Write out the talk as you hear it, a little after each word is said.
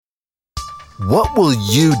What will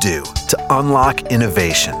you do to unlock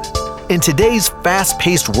innovation? In today's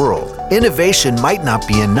fast-paced world, innovation might not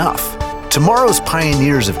be enough. Tomorrow's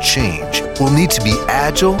pioneers of change will need to be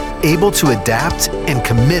agile, able to adapt, and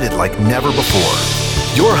committed like never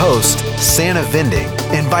before. Your host, Sana Vinding,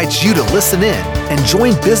 invites you to listen in and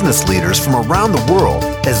join business leaders from around the world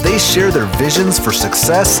as they share their visions for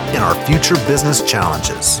success in our future business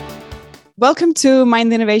challenges. Welcome to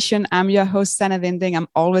Mind Innovation. I'm your host, Sana Vinding. I'm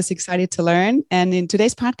always excited to learn. And in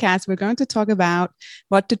today's podcast, we're going to talk about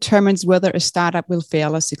what determines whether a startup will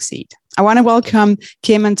fail or succeed. I want to welcome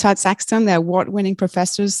Kim and Todd Saxton, the award-winning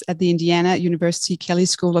professors at the Indiana University Kelley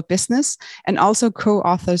School of Business, and also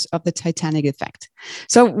co-authors of The Titanic Effect.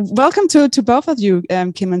 So welcome to both of you,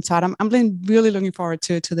 Kim and Todd. I'm really looking forward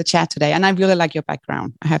to the chat today. And I really like your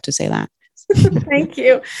background. I have to say that. Thank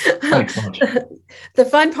you. The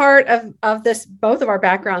fun part of this, both of our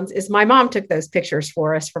backgrounds, is my mom took those pictures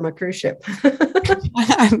for us from a cruise ship.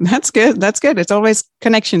 That's good. That's good. It's always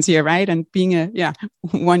connections here, right? And being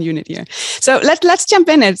one unit here. So let's jump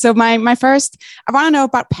in it. So my first, I want to know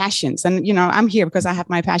about passions, and I'm here because I have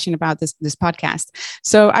my passion about this podcast.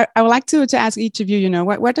 So I would like to ask each of you,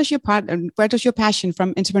 where does your passion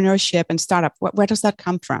from entrepreneurship and startup, where does that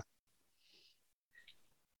come from?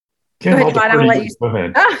 Kim, go ahead, I'll let you. Go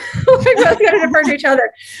ahead. We're both going to defer to each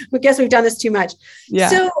other. We guess we've done this too much. Yeah.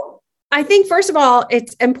 So I think, first of all,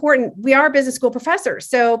 it's important. We are business school professors.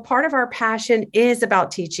 So part of our passion is about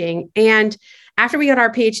teaching. And after we got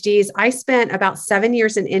our PhDs, I spent about 7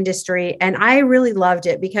 years in industry, and I really loved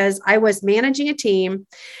it because I was managing a team.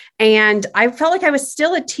 And I felt like I was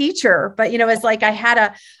still a teacher, but, it's like I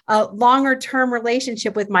had a longer term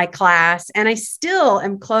relationship with my class, and I still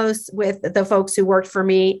am close with the folks who worked for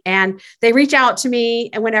me, and they reach out to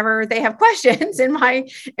me whenever they have questions in my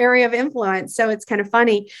area of influence. So it's kind of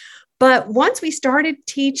funny. But once we started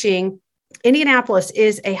teaching, Indianapolis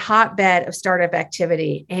is a hotbed of startup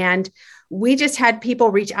activity. And we just had people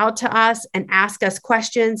reach out to us and ask us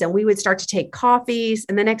questions, and we would start to take coffees.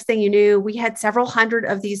 And the next thing you knew, we had several hundred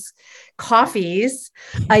of these coffees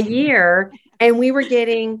a year, and we were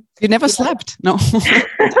getting... You never slept? No.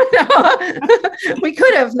 No. We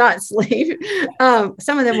could have not sleep.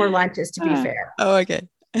 Some of them were lunches, to be fair. Oh, okay.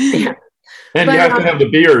 Yeah. And you have to have the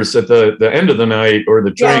beers at the end of the night, or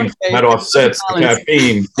the drinks that offsets the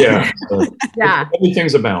caffeine. Yeah. Yeah.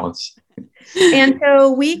 Everything's a balance. And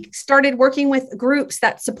so we started working with groups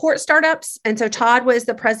that support startups. And so Todd was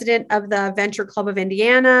the president of the Venture Club of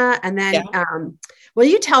Indiana. And then, will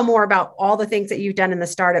you tell more about all the things that you've done in the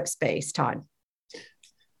startup space, Todd?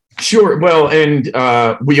 Sure. Well, and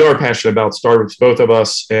we are passionate about startups, both of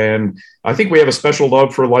us. And I think we have a special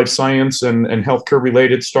love for life science and healthcare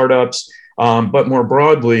related startups. But more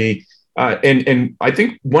broadly, and I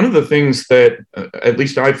think one of the things that at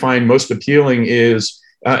least I find most appealing is,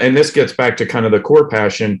 and this gets back to kind of the core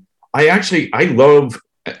passion, I love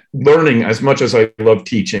learning as much as I love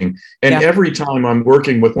teaching. And every time I'm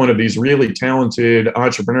working with one of these really talented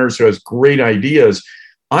entrepreneurs who has great ideas,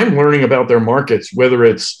 I'm learning about their markets, whether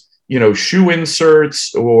it's, shoe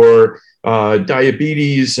inserts or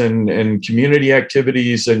diabetes and community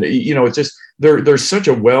activities. And, it's just, there's such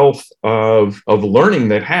a wealth of learning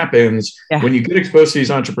that happens when you get exposed to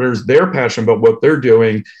these entrepreneurs, their passion about what they're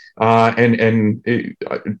doing. And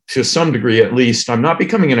to some degree, at least, I'm not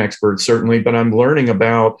becoming an expert, certainly, but I'm learning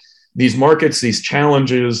about these markets, these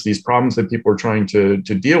challenges, these problems that people are trying to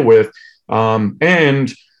deal with.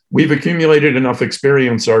 And we've accumulated enough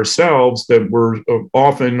experience ourselves that we're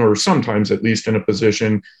often, or sometimes at least, in a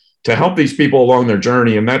position to help these people along their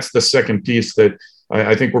journey. And that's the second piece that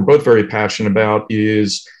I think we're both very passionate about,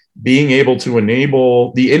 is being able to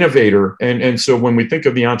enable the innovator. And so when we think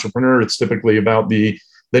of the entrepreneur, it's typically about the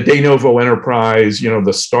de novo enterprise,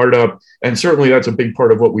 the startup. And certainly that's a big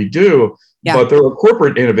part of what we do. Yeah. But there are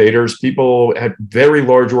corporate innovators, people at very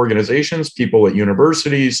large organizations, people at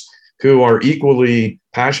universities who are equally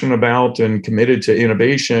passionate about and committed to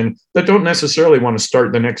innovation, that don't necessarily want to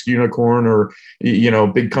start the next unicorn or,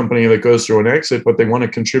 big company that goes through an exit, but they want to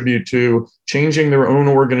contribute to changing their own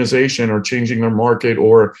organization or changing their market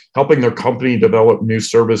or helping their company develop new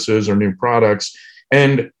services or new products.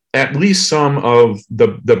 And at least some of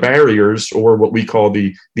the barriers, or what we call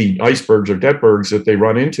the icebergs or deadbergs that they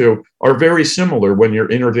run into, are very similar when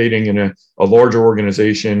you're innovating in a larger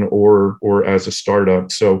organization or as a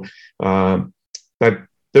startup. So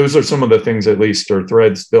those are some of the things, at least, or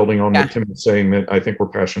threads building on what Tim was saying, that I think we're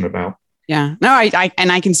passionate about. Yeah, no, I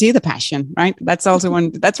can see the passion, right? That's also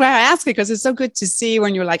one, that's why I ask it, because it's so good to see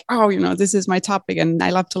when you're like, oh, this is my topic and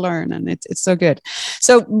I love to learn, and it's so good.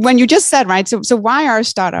 So when you just said, right, so why are a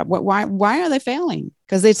startup? Why are they failing?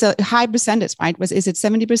 Because it's a high percentage, right? Is it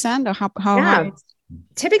 70% or how Yeah. high?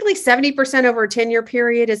 Typically 70% over a 10-year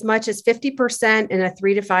period, as much as 50% in a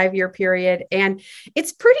 3 to 5 year period. And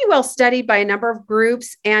it's pretty well studied by a number of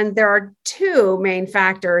groups. And there are two main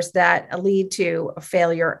factors that lead to a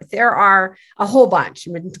failure. There are a whole bunch,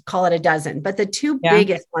 we would call it a dozen, but the two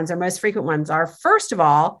biggest ones or most frequent ones are, first of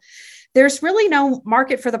all, there's really no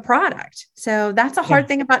market for the product. So that's a hard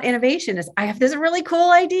thing about innovation is I have this really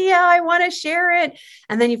cool idea. I want to share it.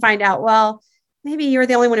 And then you find out, well, maybe you're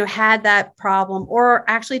the only one who had that problem, or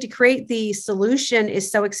actually to create the solution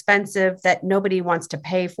is so expensive that nobody wants to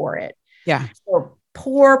pay for it. Yeah. So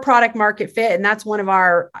poor product market fit. And that's one of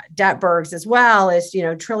our Detbergs as well, is,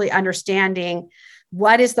 truly understanding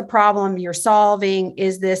what is the problem you're solving?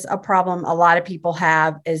 Is this a problem a lot of people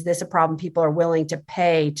have? Is this a problem people are willing to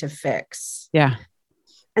pay to fix? Yeah.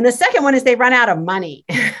 And the second one is they run out of money.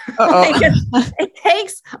 It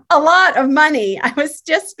takes a lot of money. I was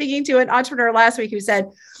just speaking to an entrepreneur last week who said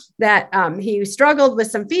that he struggled with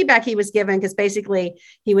some feedback he was given because basically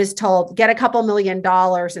he was told, get a couple $1 million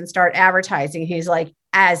and start advertising. He's like,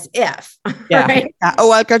 as if. Yeah. Right?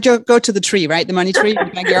 Oh, I'll go to the tree, right? The money tree in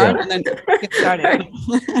the backyard and then get started.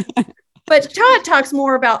 But Todd talks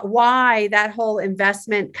more about why that whole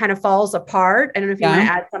investment kind of falls apart. I don't know if you want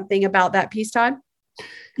to add something about that piece, Todd.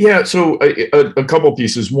 Yeah, so a couple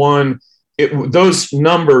pieces. One, those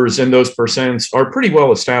numbers and those percents are pretty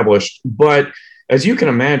well established, but as you can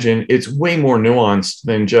imagine, it's way more nuanced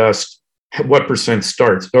than just what percent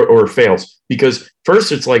starts or fails. Because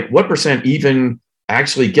first, it's like what percent even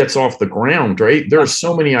actually gets off the ground, right? There are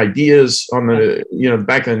so many ideas on the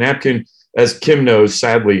back of the napkin. As Kim knows,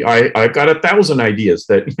 sadly, I've got 1,000 ideas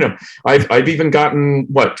that I've even gotten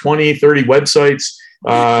 20, 30 websites.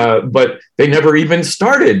 But they never even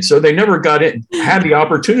started. So they never had the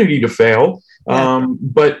opportunity to fail.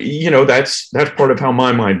 But that's part of how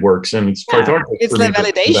my mind works. And it's it's the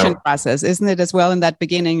validation process, isn't it, as well, in that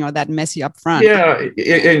beginning or that messy upfront? Yeah.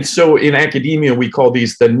 And so in academia, we call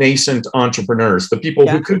these the nascent entrepreneurs, the people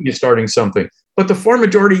who could be starting something, but the far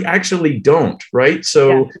majority actually don't, right?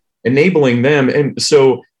 So enabling them. And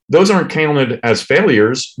so those aren't counted as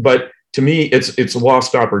failures, but to me, it's a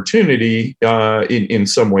lost opportunity in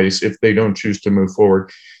some ways if they don't choose to move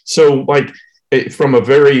forward. So from a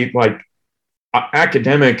very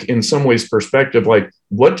academic in some ways perspective,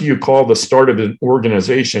 what do you call the start of an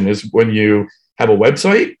organization is when you have a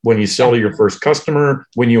website, when you sell to your first customer,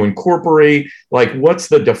 when you incorporate, what's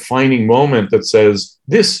the defining moment that says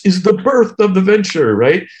this is the birth of the venture,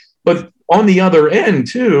 right? But on the other end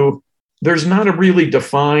too, there's not a really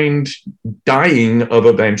defined dying of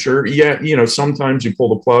a venture. Yeah, sometimes you pull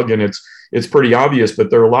the plug and it's pretty obvious,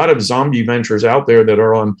 but there are a lot of zombie ventures out there that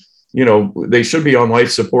are on, they should be on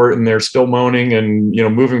life support and they're still moaning and,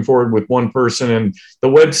 moving forward with one person. And the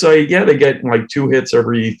website, they get 2 hits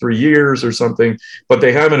every 3 years or something, but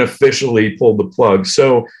they haven't officially pulled the plug.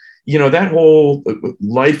 So, that whole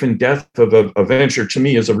life and death of a venture to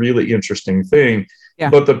me is a really interesting thing.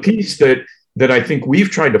 Yeah. But the piece that I think we've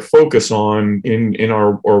tried to focus on in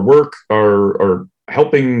our work, our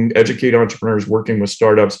helping educate entrepreneurs, working with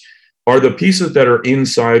startups, are the pieces that are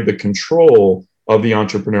inside the control of the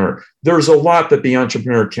entrepreneur. There's a lot that the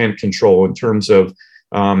entrepreneur can't control in terms of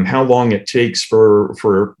how long it takes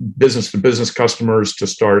for business to business customers to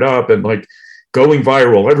start up and going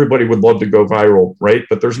viral. Everybody would love to go viral, right?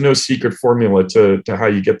 But there's no secret formula to how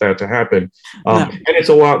you get that to happen. And it's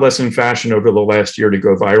a lot less in fashion over the last year to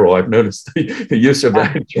go viral. I've noticed the use of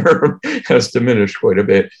that term has diminished quite a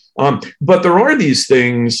bit. But there are these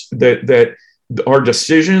things that are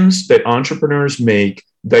decisions that entrepreneurs make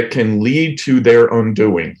that can lead to their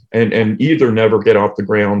undoing and either never get off the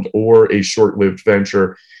ground or a short-lived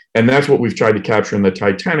venture. And that's what we've tried to capture in the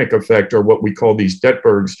Titanic effect, or what we call these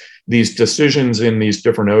Detbergs, these decisions in these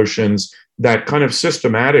different oceans that kind of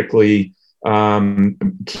systematically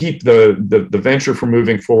keep the venture from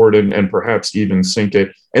moving forward and perhaps even sink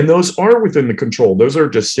it. And those are within the control. Those are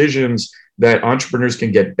decisions that entrepreneurs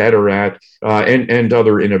can get better at and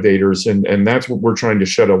other innovators. And that's what we're trying to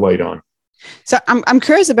shed a light on. So I'm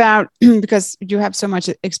curious about, because you have so much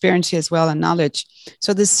experience here as well and knowledge.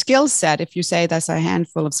 So the skill set, if you say that's a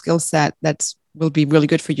handful of skill set that will be really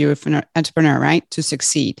good for you if an entrepreneur, right, to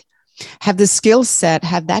succeed. Have the skill set,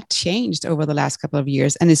 have that changed over the last couple of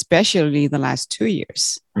years, and especially the last 2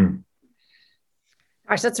 years?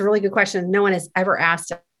 Gosh, that's a really good question. No one has ever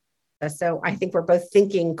asked us. So I think we're both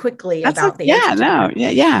thinking quickly about the answer.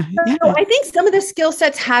 So I think some of the skill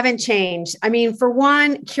sets haven't changed. I mean, for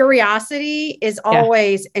one, curiosity is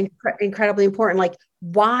always incredibly important.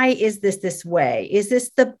 Why is this way? Is this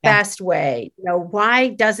the best way? Why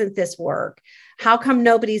doesn't this work? How come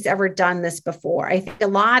nobody's ever done this before? I think a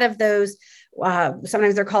lot of those,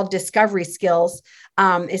 sometimes they're called discovery skills,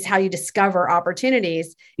 is how you discover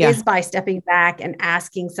opportunities, is by stepping back and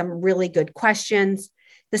asking some really good questions.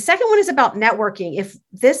 The second one is about networking. If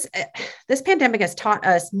this pandemic has taught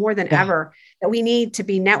us more than ever that we need to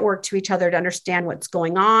be networked to each other to understand what's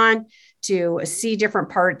going on, to see different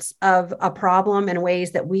parts of a problem in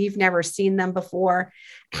ways that we've never seen them before.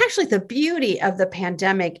 Actually, the beauty of the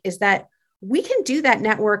pandemic is that we can do that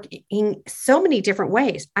network in so many different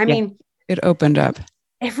ways. I mean, it opened up.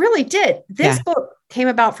 It really did. This book came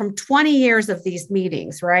about from 20 years of these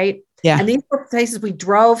meetings, right? Yeah. And these were places we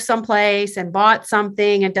drove someplace and bought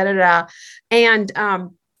something and da-da-da. And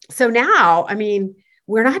so now, I mean,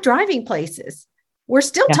 we're not driving places. We're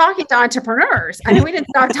still talking to entrepreneurs. I mean, we didn't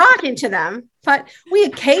stop talking to them, but we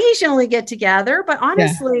occasionally get together. But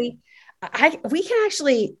honestly, we can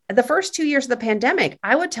actually, the first 2 years of the pandemic,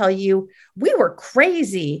 I would tell you, we were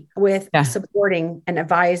crazy with supporting and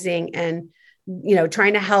advising and, you know,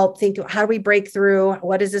 trying to help think, how do we break through?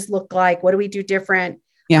 What does this look like? What do we do different?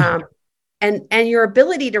 Yeah. And your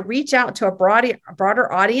ability to reach out to a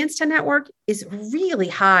broader audience to network is really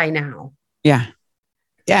high now. Yeah.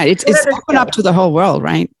 Yeah. It's open up to the whole world,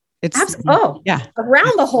 right? It's around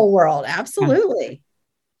the whole world. Absolutely.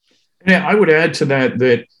 Yeah. I would add to that,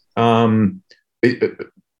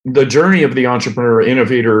 the journey of the entrepreneur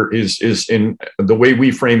innovator is in the way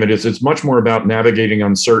we frame it is it's much more about navigating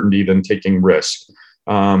uncertainty than taking risk.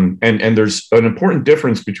 And there's an important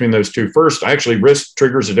difference between those two. First, actually, risk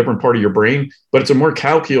triggers a different part of your brain, but it's a more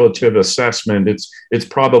calculative assessment. It's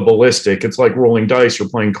probabilistic. It's like rolling dice or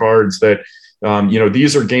playing cards that,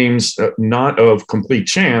 these are games not of complete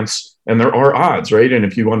chance. And there are odds, right? And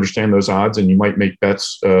if you understand those odds, and you might make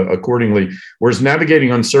bets accordingly. Whereas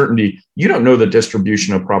navigating uncertainty, you don't know the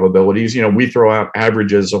distribution of probabilities. You know, we throw out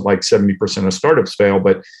averages of like 70% of startups fail,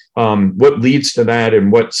 but what leads to that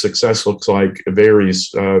and what success looks like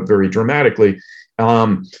varies very dramatically.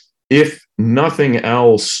 If nothing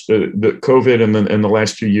else, the COVID and the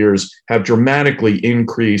last 2 years have dramatically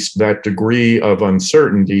increased that degree of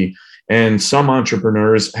uncertainty. And some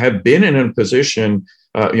entrepreneurs have been in a position.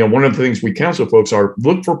 One of the things we counsel folks are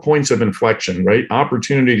look for points of inflection, right?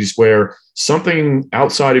 Opportunities where something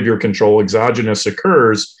outside of your control, exogenous,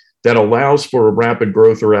 occurs that allows for a rapid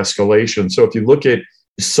growth or escalation. So if you look at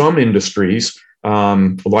some industries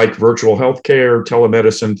like virtual healthcare,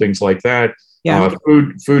 telemedicine, things like that,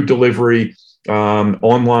 food delivery,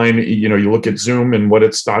 online, you look at Zoom and what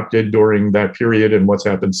its stock did during that period and what's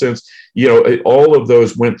happened since, all of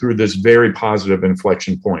those went through this very positive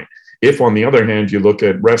inflection point. If, on the other hand, you look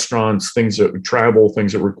at restaurants, things that travel,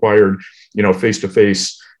 things that required,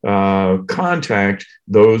 face-to-face contact,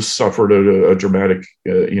 those suffered a dramatic,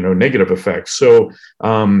 negative effect. So,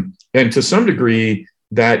 and to some degree,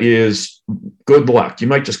 that is good luck. You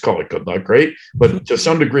might just call it good luck, right? But to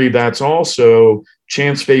some degree, that's also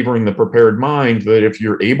chance favoring the prepared mind, that if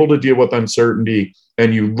you're able to deal with uncertainty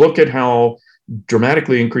and you look at how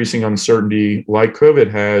dramatically increasing uncertainty like COVID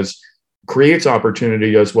has creates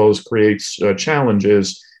opportunity as well as creates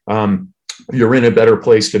challenges, you're in a better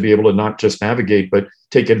place to be able to not just navigate, but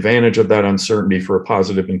take advantage of that uncertainty for a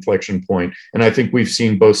positive inflection point. And I think we've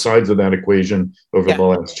seen both sides of that equation over the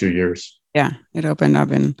last 2 years. Yeah, it opened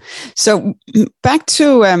up. And so back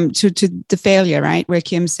to the failure, right? Where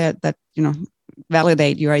Kim said that,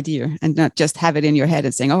 validate your idea and not just have it in your head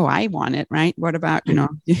and saying, oh, I want it, right? What about,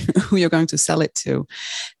 who you're going to sell it to?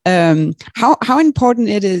 How important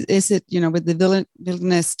is it, with the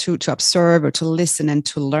willingness to observe or to listen and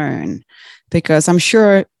to learn? Because I'm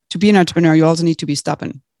sure to be an entrepreneur, you also need to be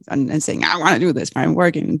stubborn and saying, I want to do this, right? I'm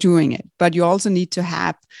working and doing it. But you also need to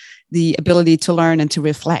have the ability to learn and to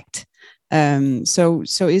reflect. So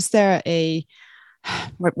is there I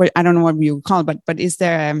don't know what you call it, but is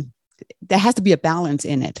there has to be a balance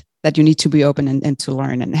in it that you need to be open and to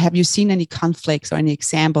learn. And have you seen any conflicts or any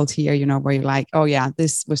examples here, where you're like, oh yeah,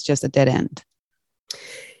 this was just a dead end?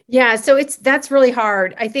 Yeah. So that's really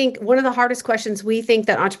hard. I think one of the hardest questions we think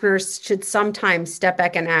that entrepreneurs should sometimes step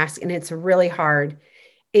back and ask, and it's really hard,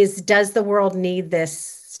 is does the world need this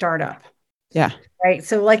startup? Yeah. Right.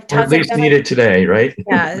 So like, or at least need it today, right?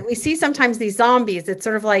 Yeah. We see sometimes these zombies. It's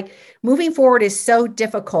sort of like moving forward is so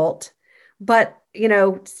difficult, but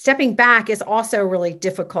stepping back is also really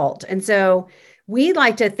difficult. And so we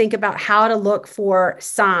like to think about how to look for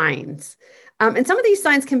signs. And some of these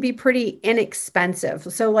signs can be pretty inexpensive.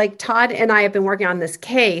 So like Todd and I have been working on this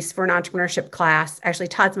case for an entrepreneurship class. Actually,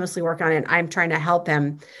 Todd's mostly working on it. I'm trying to help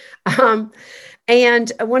him.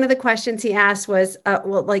 And one of the questions he asked was,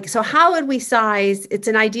 so how would we size? It's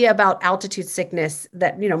an idea about altitude sickness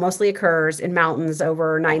that, mostly occurs in mountains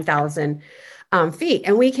over 9,000 feet.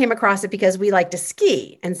 And we came across it because we like to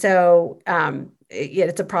ski. And so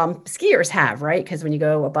it's a problem skiers have, right? Because when you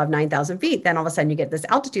go above 9,000 feet, then all of a sudden you get this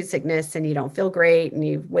altitude sickness and you don't feel great and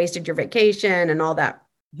you've wasted your vacation and all that.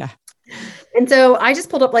 Yeah. And so I just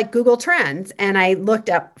pulled up like Google Trends and I looked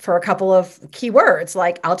up for a couple of keywords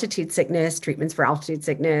like altitude sickness, treatments for altitude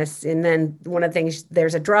sickness. And then one of the things,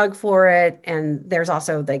 there's a drug for it. And there's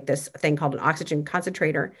also like this thing called an oxygen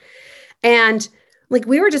concentrator. And like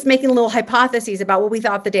we were just making little hypotheses about what we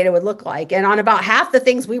thought the data would look like. And on about half the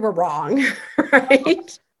things we were wrong,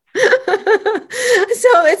 right?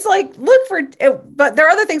 So it's like, look for it, but there are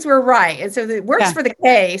other things we're right. And so it works for the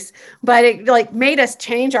case, but it like made us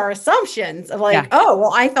change our assumptions of like, oh,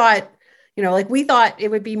 well, I thought, like we thought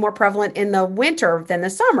it would be more prevalent in the winter than the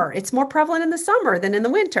summer. It's more prevalent in the summer than in the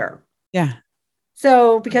winter. Yeah.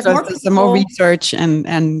 So because there's more research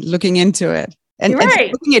and looking into it and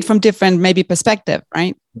looking at it from different maybe perspective,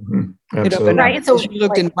 right? Mm-hmm. Absolutely. Right. So you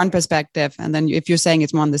looked in one perspective and then if you're saying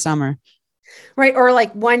it's more in the summer. Right. Or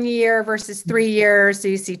like 1 year versus 3 years. So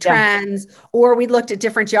you see trends, or we looked at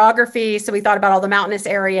different geography. So we thought about all the mountainous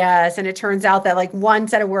areas. And it turns out that like one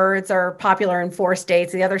set of words are popular in 4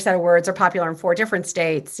 states. The other set of words are popular in 4 different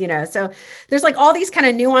states, so there's like all these kind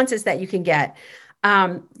of nuances that you can get.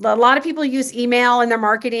 A lot of people use email in their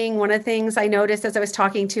marketing. One of the things I noticed as I was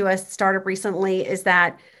talking to a startup recently is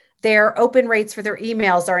that their open rates for their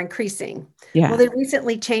emails are increasing. Yeah. Well, they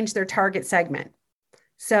recently changed their target segment.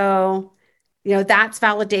 So that's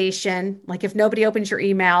validation. Like if nobody opens your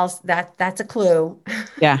emails, that's a clue.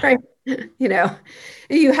 Yeah. Right.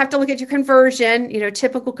 You have to look at your conversion,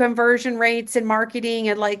 typical conversion rates in marketing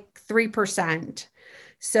at like 3%.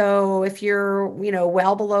 So if you're,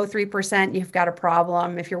 well below 3%, you've got a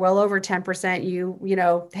problem. If you're well over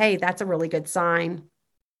 10%, hey, that's a really good sign.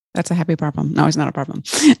 That's a happy problem. No, it's not a problem.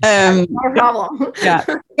 Not a problem. Yeah.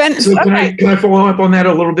 So can I follow up on that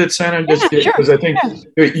a little bit, Sana? Because I think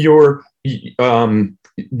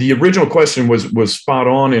the original question was spot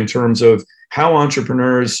on in terms of how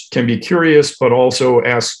entrepreneurs can be curious, but also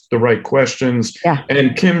ask the right questions. Yeah.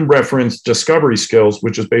 And Kim referenced discovery skills,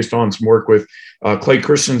 which is based on some work with Clay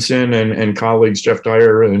Christensen and colleagues, Jeff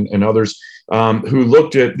Dyer and others, who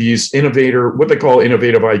looked at these what they call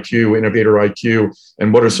innovator IQ,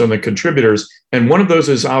 and what are some of the contributors. And one of those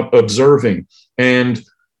is observing. And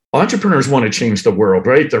entrepreneurs want to change the world,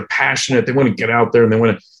 right? They're passionate. They want to get out there and they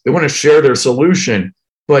want to share their solution.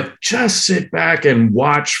 But just sit back and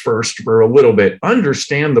watch first for a little bit,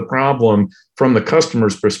 understand the problem from the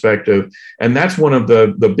customer's perspective. And that's one of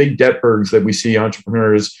the big debt burdens that we see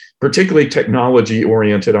entrepreneurs, particularly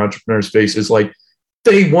technology-oriented entrepreneurs, face, is like,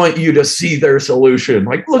 they want you to see their solution.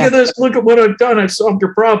 Like, look at this, look at what I've done. I've solved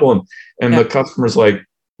your problem. And the customer's like,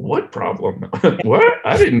 what problem? What?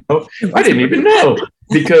 I didn't know. I didn't even know.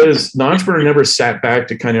 Because the entrepreneur never sat back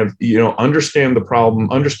to kind of, understand the problem,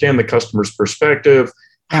 understand the customer's perspective,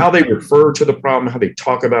 how they refer to the problem, how they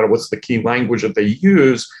talk about it, what's the key language that they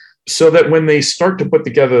use, so that when they start to put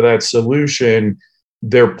together that solution,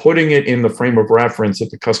 they're putting it in the frame of reference that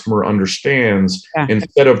the customer understands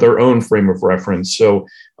instead of their own frame of reference. So,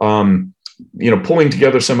 pulling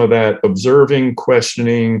together some of that, observing,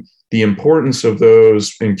 questioning, the importance of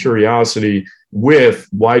those and curiosity with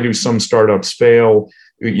why do some startups fail?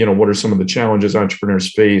 What are some of the challenges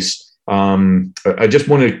entrepreneurs face? I just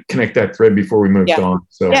want to connect that thread before we moved on.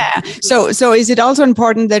 So is it also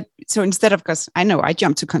important that, so instead of, because I know I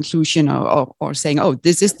jump to conclusion or saying, oh,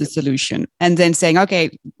 this is the solution, and then saying,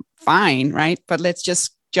 okay, fine, right? But let's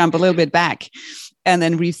just jump a little bit back and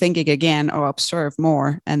then rethink it again or observe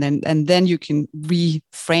more. And then you can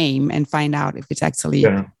reframe and find out if it's actually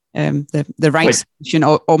the right solution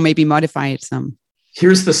or maybe modify it some.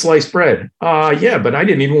 Here's the sliced bread. But I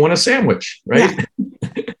didn't even want a sandwich, right?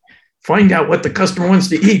 Yeah. Find out what the customer wants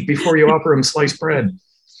to eat before you offer them sliced bread.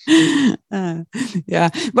 But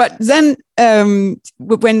then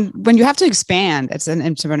when you have to expand as an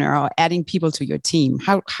entrepreneur or adding people to your team,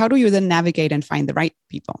 how do you then navigate and find the right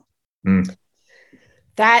people?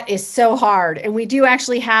 That is so hard. And we do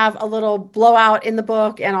actually have a little blowout in the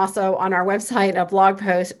book and also on our website, a blog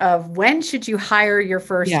post of when should you hire your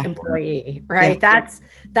first employee, right? Yeah.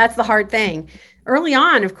 That's the hard thing. Early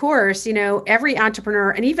on, of course, every entrepreneur,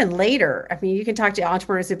 and even later, I mean, you can talk to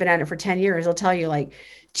entrepreneurs who've been at it for 10 years. They'll tell you like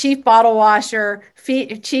chief bottle washer,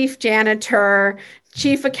 chief janitor,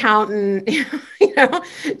 chief accountant,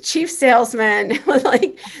 chief salesman.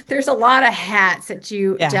 Like there's a lot of hats that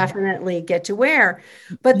you definitely get to wear,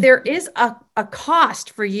 but there is a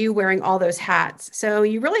cost for you wearing all those hats. So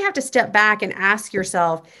you really have to step back and ask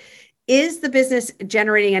yourself, is the business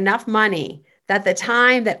generating enough money that the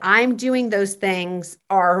time that I'm doing those things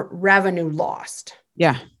are revenue lost?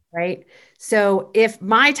 Yeah. Right. So if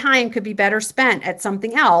my time could be better spent at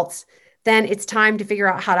something else, then it's time to figure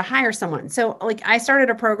out how to hire someone. So like I started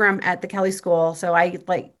a program at the Kelley School. So I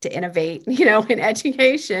like to innovate, in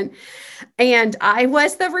education. And I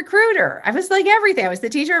was the recruiter. I was like everything. I was the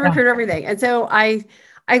teacher, recruiter, everything. And so I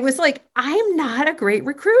was like, I'm not a great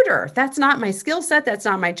recruiter. That's not my skill set. That's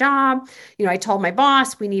not my job. I told my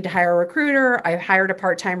boss, we need to hire a recruiter. I hired a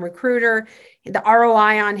part-time recruiter. The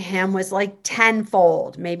ROI on him was like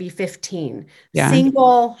tenfold, maybe 15. Yeah.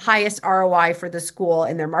 Single highest ROI for the school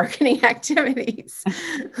in their marketing activities.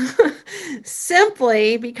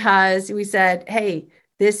 Simply because we said, hey,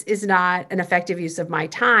 this is not an effective use of my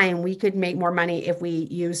time. We could make more money if we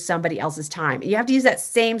use somebody else's time. You have to use that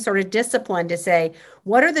same sort of discipline to say,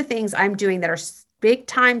 what are the things I'm doing that are big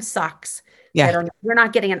time sucks that we're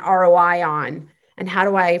not getting an ROI on? And how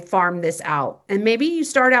do I farm this out? And maybe you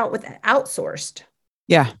start out with outsourced.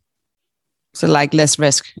 Yeah. So like less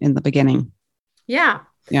risk in the beginning. Yeah.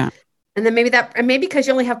 Yeah. And then maybe because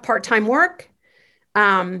you only have part-time work,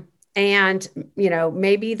 and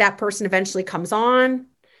maybe that person eventually comes on.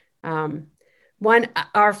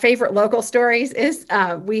 Our favorite local stories is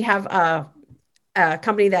we have a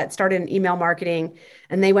company that started in email marketing,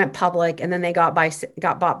 and they went public, and then they got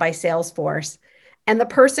bought by Salesforce. And the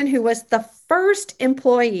person who was the first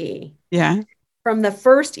employee from the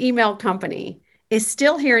first email company is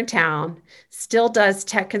still here in town, still does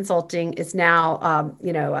tech consulting, is now,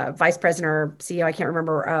 a vice president or CEO, I can't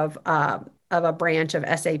remember, of a branch of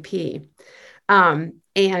SAP. I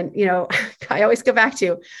always go back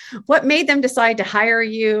to what made them decide to hire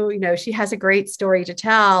you. She has a great story to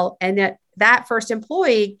tell, and that first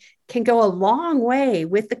employee can go a long way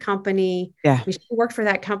with the company. Yeah. She worked for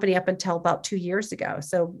that company up until about 2 years ago.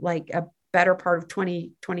 So like a better part of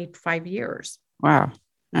 25 years. Wow.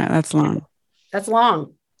 That's long. That's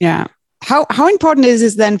long. Yeah. How important is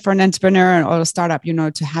this then for an entrepreneur or a startup,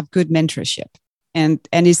 to have good mentorship? And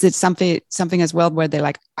is it something as well where they're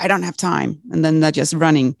like, I don't have time, and then they're just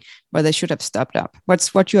running where they should have stopped up?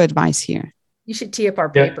 What's your advice here? You should tee up our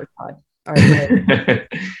paper, Todd.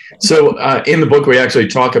 So in the book, we actually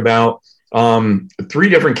talk about 3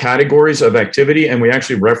 different categories of activity, and we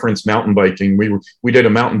actually reference mountain biking. We did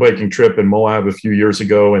a mountain biking trip in Moab a few years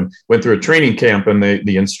ago and went through a training camp, and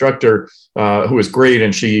the instructor, who was great,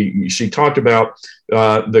 and she talked about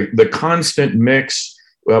the constant mix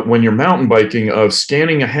when you're mountain biking of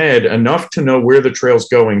scanning ahead enough to know where the trail's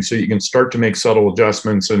going so you can start to make subtle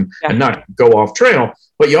adjustments and not go off trail.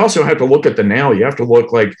 But you also have to look at the now. You have to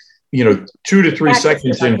look like 2 to 3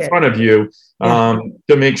 seconds in front of you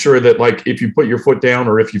to make sure that, like, if you put your foot down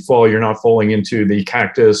or if you fall, you're not falling into the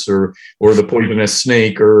cactus or the poisonous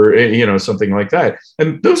snake or, something like that.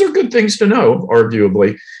 And those are good things to know,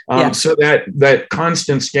 arguably. So that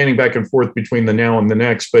constant scanning back and forth between the now and the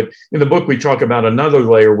next. But in the book, we talk about another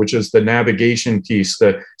layer, which is the navigation piece,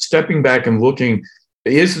 the stepping back and looking,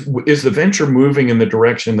 is the venture moving in the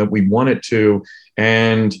direction that we want it to?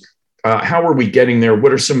 And how are we getting there?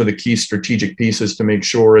 What are some of the key strategic pieces to make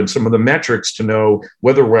sure, and some of the metrics to know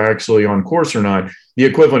whether we're actually on course or not? The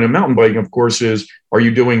equivalent of mountain biking, of course, is, are you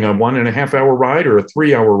doing a 1.5 hour ride or a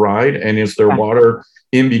 3 hour ride? And is there water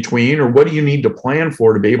in between? Or what do you need to plan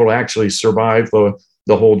for to be able to actually survive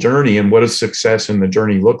the whole journey? And what does success in the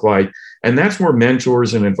journey look like? And that's where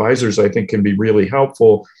mentors and advisors, I think, can be really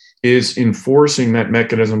helpful, is enforcing that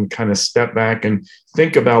mechanism, kind of step back and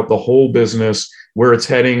think about the whole business, where it's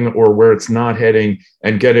heading or where it's not heading,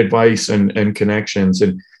 and get advice and connections.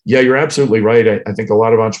 And yeah, you're absolutely right. I think a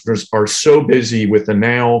lot of entrepreneurs are so busy with the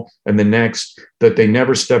now and the next that they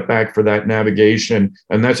never step back for that navigation.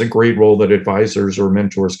 And that's a great role that advisors or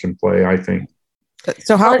mentors can play, I think.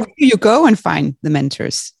 So how do you go and find the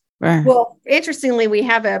mentors? Well, interestingly, we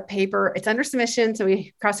have a paper, it's under submission, so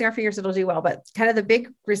we crossing our fingers it'll do well, but kind of the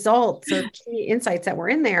big results or key insights that were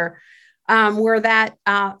in there were that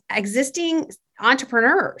existing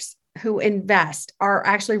entrepreneurs who invest are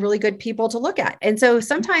actually really good people to look at. And so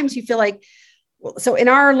sometimes you feel like, so in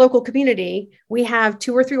our local community, we have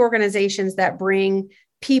 2 or 3 organizations that bring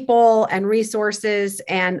people and resources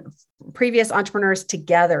and previous entrepreneurs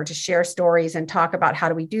together to share stories and talk about how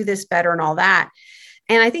do we do this better and all that.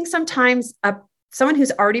 And I think sometimes someone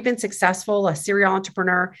who's already been successful, a serial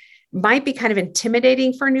entrepreneur, might be kind of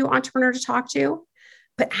intimidating for a new entrepreneur to talk to.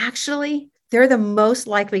 But actually, they're the most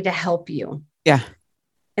likely to help you. Yeah.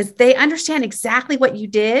 As they understand exactly what you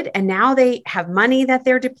did, and now they have money that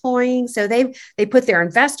they're deploying. So they put their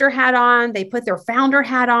investor hat on, they put their founder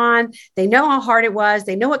hat on, they know how hard it was,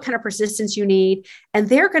 they know what kind of persistence you need, and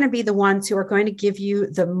they're going to be the ones who are going to give you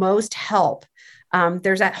the most help.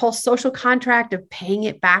 There's that whole social contract of paying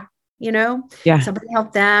it back. Somebody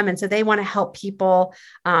helped them. And so they want to help people.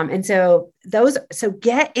 And so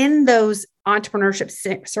get in those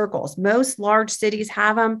entrepreneurship circles. Most large cities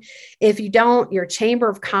have them. If you don't, your chamber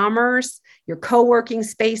of commerce, your co-working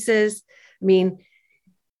spaces. I mean,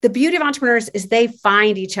 the beauty of entrepreneurs is they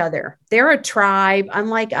find each other. They're a tribe,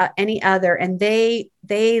 unlike any other, and they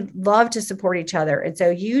love to support each other. And so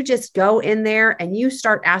you just go in there and you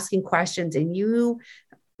start asking questions, and you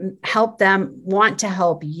help them want to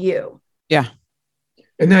help you. Yeah.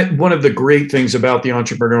 And that one of the great things about the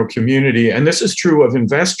entrepreneurial community, and this is true of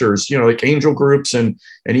investors, like angel groups and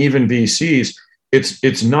even VCs,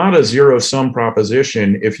 it's not a zero-sum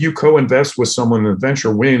proposition. If you co-invest with someone and the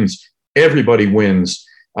venture wins, everybody wins.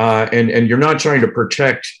 And you're not trying to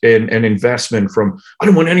protect an investment from, I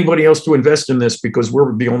don't want anybody else to invest in this because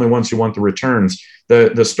we're the only ones who want the returns.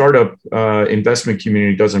 The startup investment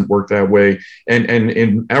community doesn't work that way. And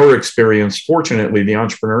in our experience, fortunately, the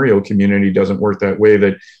entrepreneurial community doesn't work that way,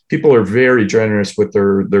 that people are very generous with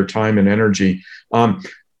their time and energy. A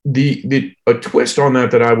twist on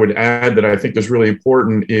that I would add that I think is really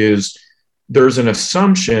important is there's an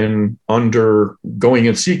assumption under going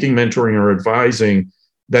and seeking mentoring or advising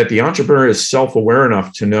that the entrepreneur is self-aware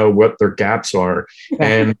enough to know what their gaps are.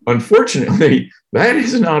 And unfortunately, that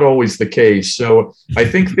is not always the case. So I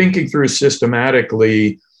think thinking through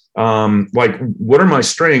systematically, like, what are my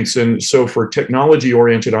strengths? And so for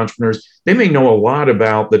technology-oriented entrepreneurs, they may know a lot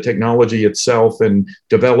about the technology itself and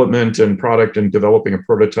development and product and developing a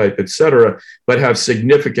prototype, et cetera, but have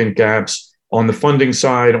significant gaps on the funding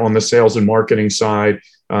side, on the sales and marketing side.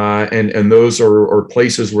 And those are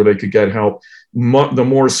places where they could get help. The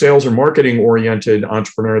more sales or marketing oriented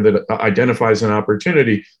entrepreneur that identifies an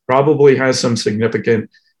opportunity probably has some significant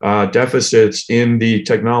deficits in the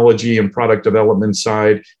technology and product development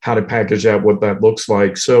side, how to package that, what that looks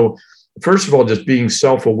like. So first of all, just being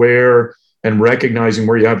self-aware and recognizing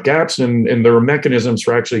where you have gaps. And there are mechanisms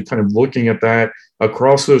for actually kind of looking at that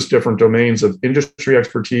across those different domains of industry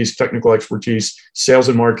expertise, technical expertise, sales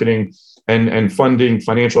and marketing, and funding,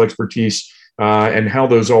 financial expertise, and how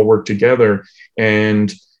those all work together.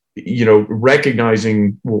 And,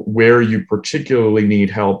 recognizing where you particularly need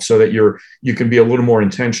help so that you can be a little more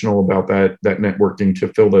intentional about that networking to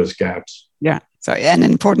fill those gaps. Yeah. So an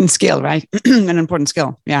important skill, right? An important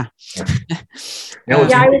skill. Yeah. It's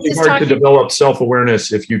really hard to develop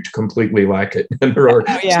self-awareness if you completely lack it. And there are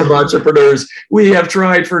some entrepreneurs we have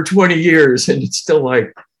tried for 20 years and it's still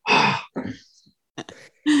like,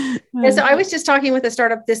 And so I was just talking with a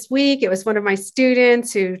startup this week. It was one of my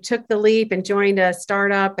students who took the leap and joined a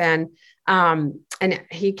startup, and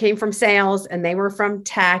he came from sales and they were from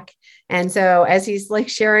tech. And so as he's like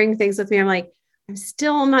sharing things with me, I'm like, I'm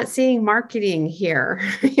still not seeing marketing here,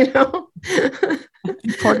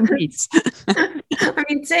 Important piece. I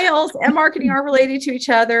mean, sales and marketing are related to each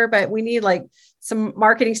other, but we need like some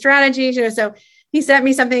marketing strategies. So he sent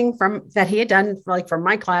me something that he had done for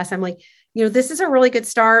my class. I'm like, this is a really good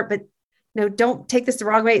start, but don't take this the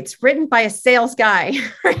wrong way. It's written by a sales guy,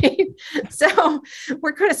 right? So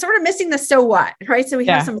we're kind of sort of missing the so what, right? So we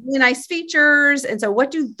have some really nice features. And so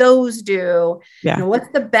what do those do? Yeah. What's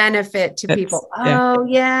the benefit to people? Oh,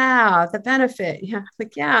 the benefit. Yeah.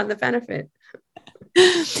 The benefit.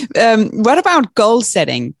 What about goal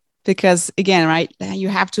setting? Because again, right, you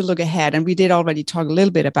have to look ahead, and we did already talk a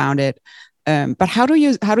little bit about it. But how do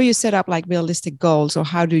you set up like realistic goals, or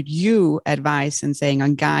how do you advise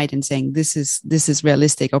and guide and saying this is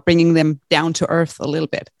realistic, or bringing them down to earth a little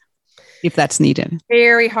bit if that's needed?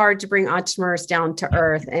 Very hard to bring entrepreneurs down to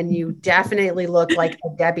earth, and you definitely look like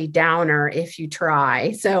a Debbie Downer if you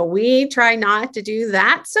try. So we try not to do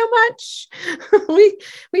that so much.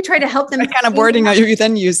 we try to help them. What kind of wording are you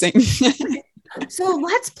then using? So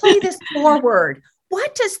let's play this forward.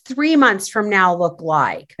 What does 3 months from now look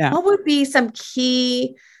like? Yeah. What would be some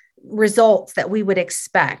key results that we would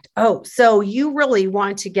expect? Oh, so you really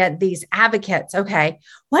want to get these advocates. Okay.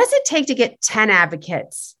 What does it take to get 10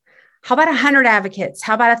 advocates? How about 100 advocates?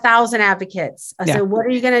 How about 1,000 advocates? So what are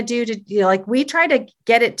you going to do to, we try to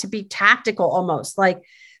get it to be tactical almost. Like,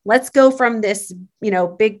 let's go from this,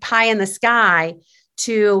 big pie in the sky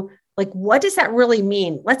to what does that really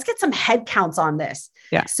mean? Let's get some head counts on this.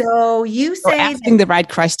 Yeah. So you say asking the right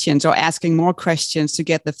questions, or asking more questions to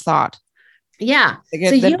get the thought. Yeah. So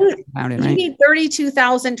you need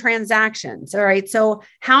 32,000 transactions. All right. So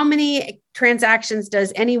how many transactions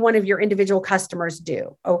does any one of your individual customers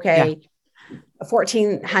do? Okay. Yeah.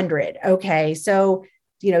 1,400. Okay. So,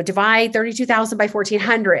 divide 32,000 by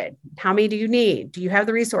 1,400. How many do you need? Do you have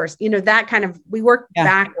the resource? That kind of, we work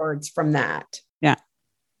backwards from that. Yeah.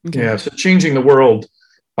 Okay. Yeah. So changing the world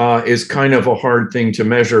is kind of a hard thing to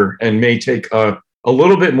measure and may take a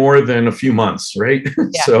little bit more than a few months, right?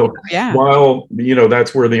 Yeah. So while,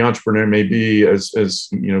 that's where the entrepreneur may be, as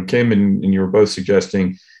Kim and you were both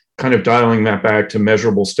suggesting, kind of dialing that back to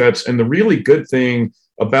measurable steps. And the really good thing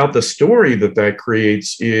about the story that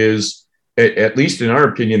creates is, at least in our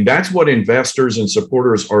opinion, that's what investors and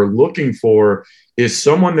supporters are looking for, is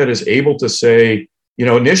someone that is able to say,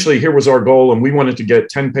 initially here was our goal and we wanted to get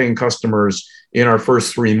 10 paying customers in our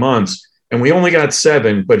first 3 months. And we only got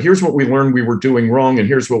 7, but here's what we learned we were doing wrong. And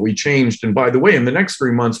here's what we changed. And by the way, in the next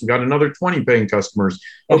 3 months, we got another 20 paying customers.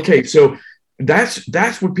 Okay. So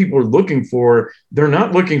that's what people are looking for. They're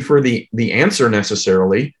not looking for the answer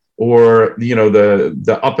necessarily, or,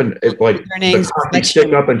 the up and like the hockey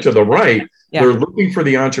stick up and to the right. Yeah. They're looking for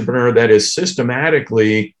the entrepreneur that is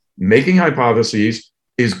systematically making hypotheses,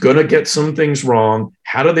 is going to get some things wrong.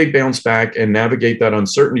 How do they bounce back and navigate that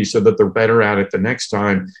uncertainty so that they're better at it the next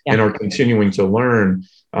time and are continuing to learn?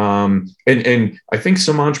 And I think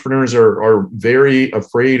some entrepreneurs are very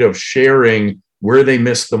afraid of sharing where they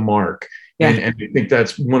missed the mark. Yeah. And I think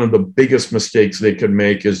that's one of the biggest mistakes they could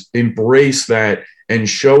make, is embrace that and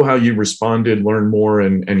show how you responded, learn more,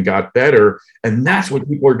 and got better. And that's what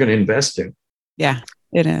people are going to invest in. Yeah,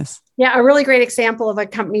 it is. Yeah, a really great example of a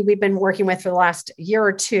company we've been working with for the last year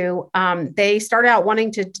or two. They started out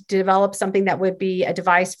wanting to develop something that would be a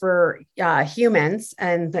device for humans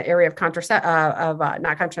in the area of of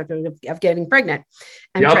getting pregnant.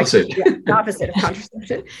 And the opposite. The opposite of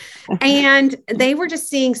contraception. And they were just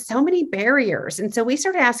seeing so many barriers. And so we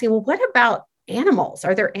started asking, well, what about animals?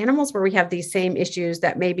 Are there animals where we have these same issues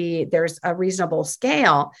that maybe there's a reasonable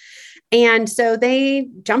scale? And so they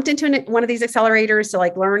jumped into one of these accelerators to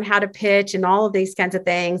learn how to pitch and all of these kinds of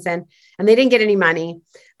things. And they didn't get any money.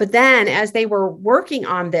 But then as they were working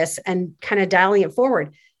on this and kind of dialing it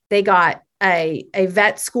forward, they got a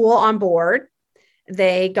vet school on board.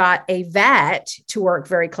 They got a vet to work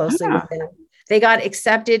very closely with them. They got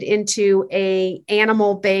accepted into a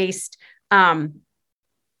animal-based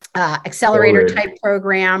accelerator type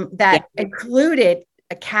program that included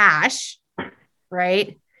a cash,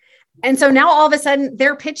 right? And so now all of a sudden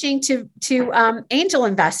they're pitching to angel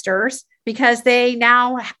investors because they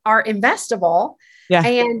now are investable. Yeah.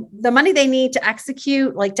 And the money they need to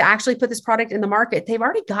execute, to actually put this product in the market, they've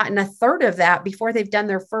already gotten a third of that before they've done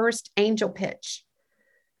their first angel pitch.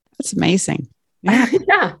 That's amazing. Yeah.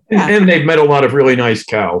 Yeah. And they've met a lot of really nice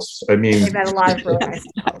cows. I mean, they've met a lot of really nice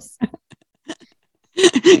cows.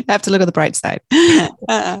 You have to look at the bright side.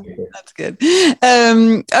 That's good.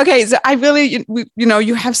 Okay. So I really,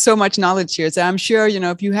 you have so much knowledge here. So I'm sure,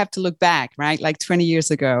 if you have to look back, right, 20 years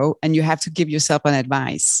ago, and you have to give yourself an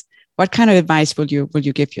advice, what kind of advice will you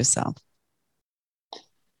give yourself?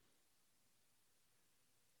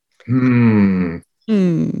 I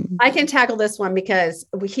can tackle this one because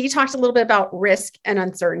he talked a little bit about risk and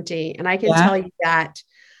uncertainty. And I can tell you that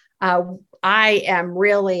I am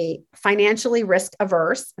really financially risk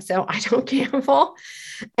averse, so I don't gamble.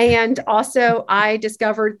 And also I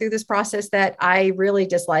discovered through this process that I really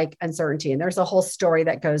dislike uncertainty. And there's a whole story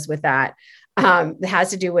that goes with that. That has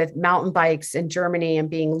to do with mountain bikes in Germany and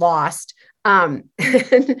being lost. And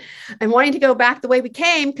wanting to go back the way we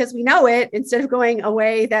came because we know it, instead of going a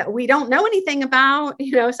way that we don't know anything about,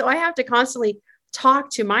 so I have to constantly talk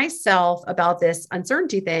to myself about this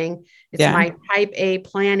uncertainty thing. It's my type A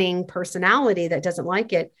planning personality that doesn't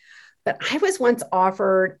like it. But I was once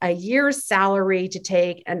offered a year's salary to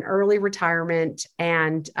take an early retirement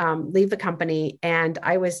and leave the company. And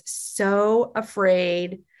I was so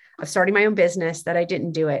afraid of starting my own business that I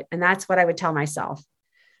didn't do it. And that's what I would tell myself.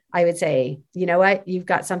 I would say, you know what, you've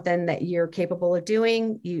got something that you're capable of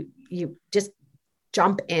doing. You just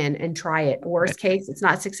jump in and try it. Worst case, it's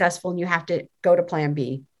not successful and you have to go to plan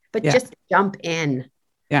B, but just jump in.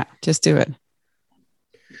 Yeah. Just do it.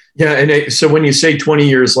 Yeah. And so when you say 20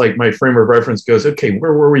 years, my frame of reference goes, okay,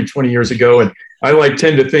 where were we 20 years ago? And I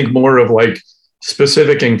tend to think more of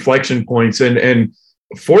specific inflection points. And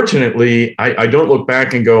fortunately, I don't look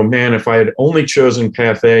back and go, man, if I had only chosen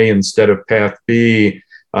path A instead of path B,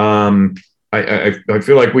 I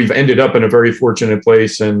feel like we've ended up in a very fortunate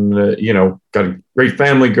place and, got a great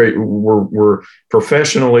family, we're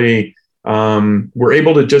professionally we're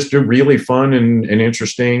able to just do really fun and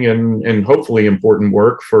interesting and hopefully important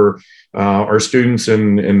work for our students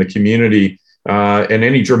and the community. And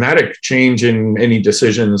any dramatic change in any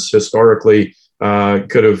decisions historically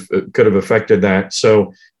could have affected that.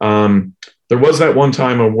 So there was that one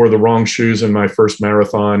time I wore the wrong shoes in my first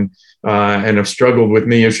marathon, and have struggled with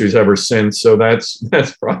knee issues ever since. So that's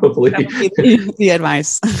probably the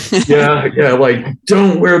advice. yeah, like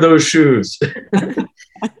don't wear those shoes.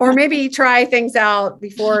 Or maybe try things out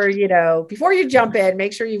before you jump in.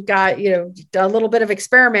 Make sure you've got a little bit of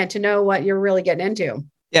experiment to know what you're really getting into.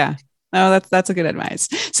 Yeah. No, that's a good advice.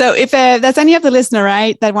 So if there's any of the listener,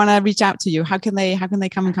 right, that want to reach out to you, how can they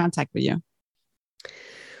come in contact with you?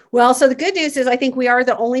 Well, so the good news is I think we are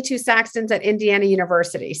the only two Saxtons at Indiana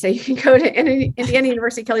University. So you can go to Indiana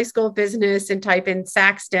University Kelley School of Business and type in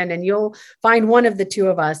Saxton, and you'll find one of the two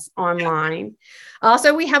of us online.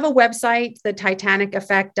 Also, we have a website,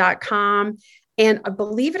 thetitaniceffect.com. And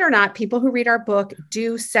believe it or not, people who read our book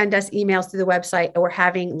do send us emails through the website. We're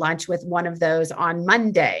having lunch with one of those on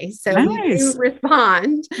Monday. So we do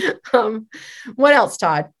respond. What else,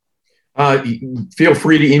 Todd? Feel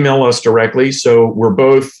free to email us directly. So we're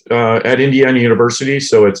both at Indiana University.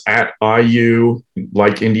 So it's at IU,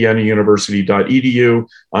 like indianauniversity.edu.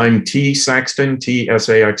 I'm T Saxton,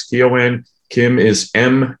 T-S-A-X-T-O-N. Kim is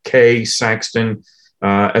M-K Saxton,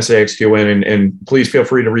 S-A-X-T-O-N. And please feel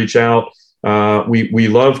free to reach out. We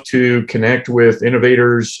love to connect with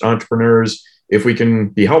innovators, entrepreneurs. If we can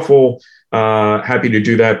be helpful, happy to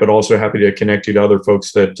do that, but also happy to connect you to other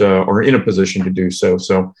folks that are in a position to do so.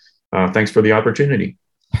 So thanks for the opportunity.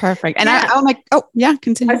 Perfect. And I'll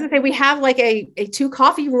continue. I was going to say, we have like a 2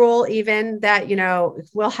 coffee rule, even that,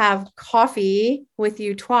 we'll have coffee with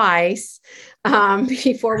you twice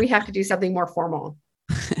before we have to do something more formal.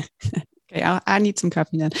 Okay, I need some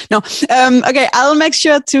coffee then. No, okay. I'll make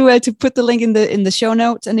sure to put the link in the show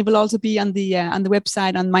notes, and it will also be on the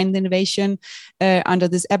website on Mind Innovation under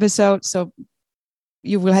this episode. So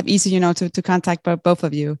you will have easy, to contact both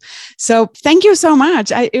of you. So thank you so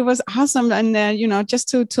much. It was awesome, and just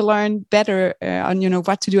to learn better on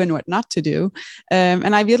what to do and what not to do.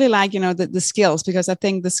 And I really like the skills, because I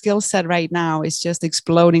think the skill set right now is just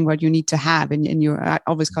exploding what you need to have in your. I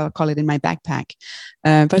always call it in my backpack.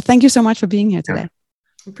 But thank you so much for being here today.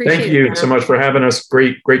 Thank you so much for having us.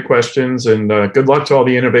 Great questions, and good luck to all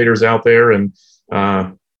the innovators out there, and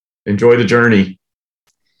enjoy the journey.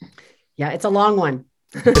 Yeah, it's a long one.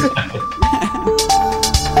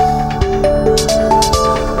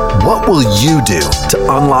 What will you do to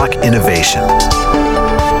unlock innovation?